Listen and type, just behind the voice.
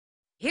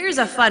Here's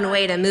a fun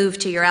way to move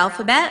to your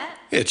alphabet.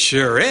 It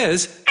sure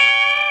is.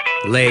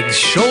 Legs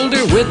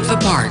shoulder width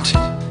apart.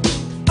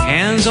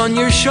 Hands on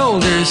your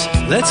shoulders.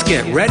 Let's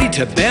get ready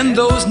to bend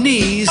those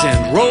knees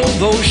and roll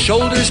those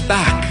shoulders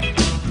back.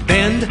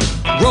 Bend,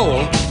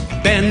 roll,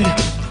 bend,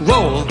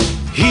 roll.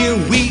 Here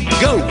we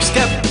go.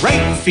 Step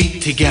right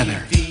feet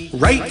together.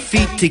 Right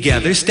feet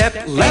together. Step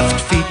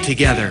left feet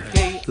together.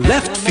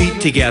 Left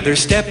feet together.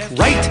 Step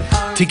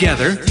right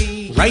together.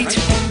 Right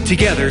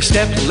together.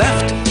 Step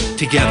left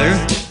together.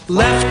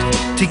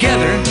 Left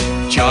together.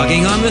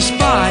 Jogging on the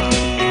spot.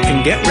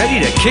 And get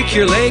ready to kick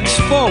your legs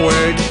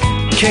forward.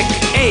 Kick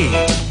A,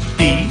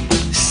 B,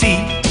 C,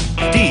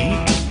 D,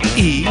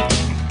 E,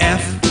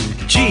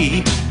 F,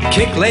 G.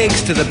 Kick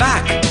legs to the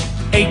back.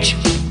 H,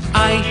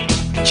 I,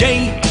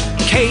 J,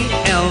 K,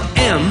 L,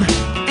 M,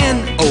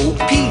 N, O,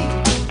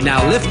 P.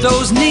 Now lift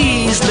those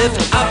knees.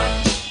 Lift up,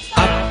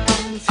 up,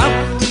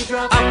 up,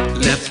 up.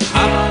 Lift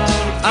up,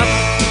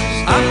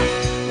 up,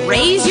 up.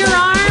 Raise your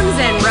arms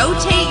and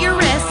rotate your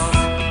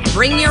wrists.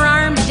 Bring your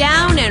arms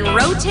down and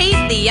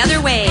rotate the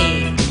other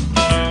way.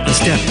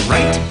 Step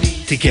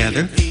right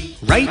together,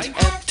 right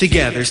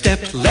together.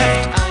 Step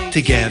left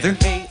together,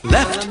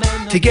 left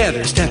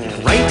together. Step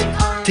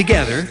right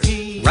together,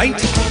 right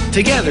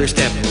together.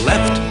 Step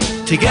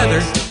left together,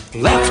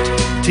 left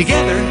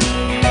together.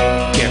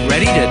 Get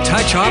ready to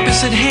touch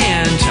opposite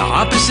hand to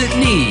opposite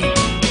knee.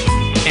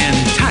 And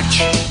touch,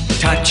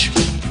 touch,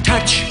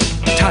 touch,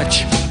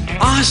 touch.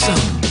 Awesome!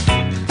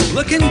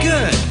 Looking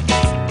good.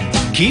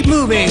 Keep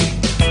moving.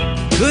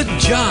 Good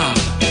job.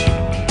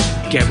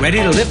 Get ready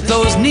to lift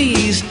those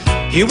knees.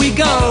 Here we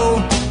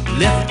go.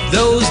 Lift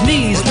those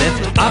knees.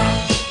 Lift up,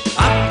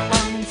 up,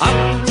 up,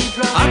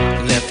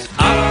 up. Lift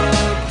up,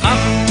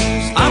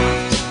 up,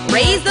 up.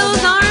 Raise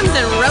those arms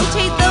and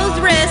rotate those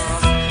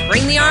wrists.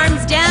 Bring the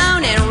arms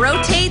down and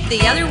rotate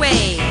the other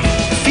way.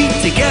 Feet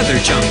together,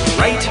 jump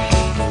right.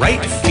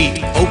 Right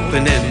feet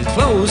open and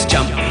close.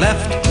 Jump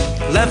left.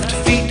 Left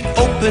feet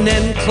open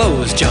and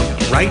close. Jump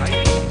right.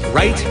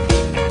 Right.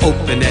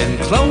 Open and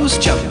close.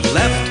 Jump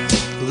left.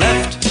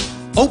 Left.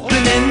 Open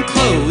and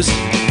close.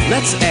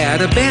 Let's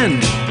add a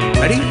bend.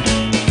 Ready?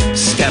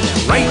 Step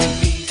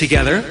right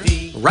together.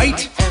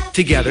 Right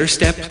together.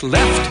 Step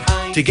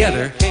left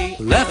together.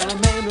 Left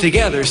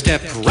together.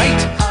 Step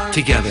right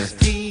together.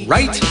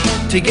 Right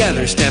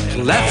together. Step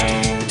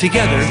left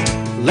together.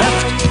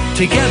 Left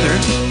together.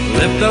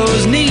 Lift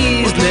those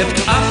knees.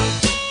 Lift up,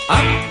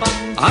 up,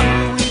 up,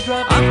 up.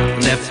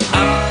 Lift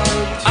up,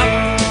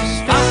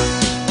 up,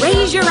 up.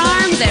 Raise your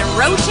arms and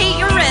rotate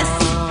your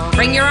wrists.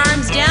 Bring your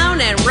arms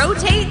down and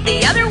rotate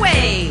the other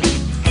way.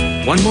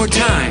 One more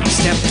time.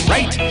 Step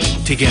right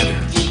together.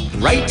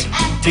 Right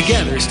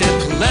together. Step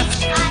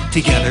left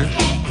together.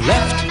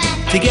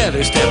 Left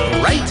together.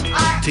 Step right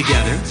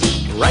together.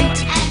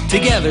 Right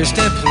together.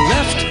 Step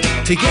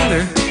left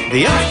together.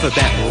 The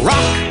alphabet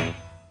rock.